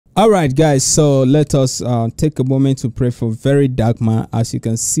All right, guys, so let us take a moment to pray for Very Dark Man. As you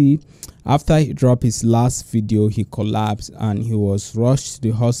can see, after he dropped his last video, he collapsed and he was rushed to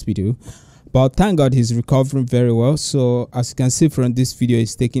the hospital, but thank God he's recovering very well. So as you can see from this video,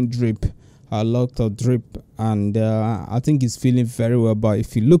 he's taking drip, a lot of drip, and I think he's feeling very well. But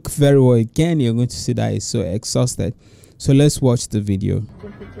if you look very well again, you're going to see that he's so exhausted. So let's watch the video.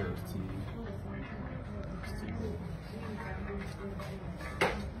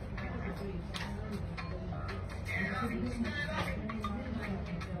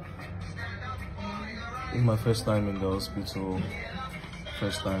 It's my first time in the hospital,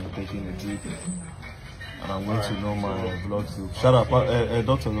 first time taking a drip, and I'm going to know my blood group. Shut up,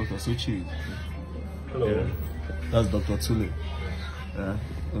 Dr. say chief. Hello. Yeah, that's Dr. Tule. Yeah,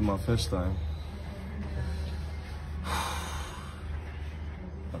 it's my first time.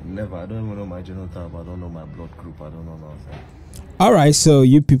 I don't even know my genotype, I don't know my blood group, I don't know nothing. All right, so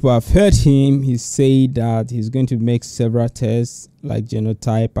you people have heard him. He said that he's going to make several tests like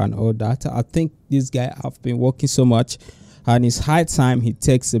genotype and all that. I think this guy have been working so much, and it's high time he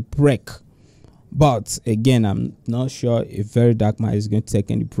takes a break. But again, I'm not sure if Very Dark Man is going to take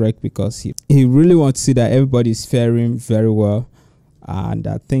any break, because he really wants to see that everybody is faring very well, and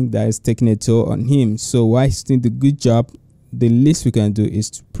I think that is taking a toll on him. So while he's doing the good job, the least we can do is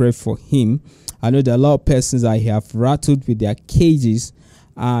to pray for him. I know there are a lot of persons that have rattled with their cages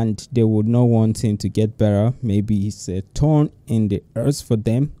and they would not want him to get better. Maybe it's a thorn in the earth for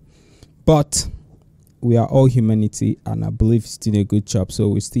them, but we are all humanity, and I believe he's doing a good job, so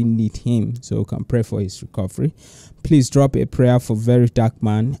we still need him, so we can pray for his recovery. Please drop a prayer for Very Dark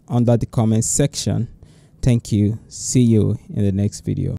Man under the comment section. Thank you. See you in the next video.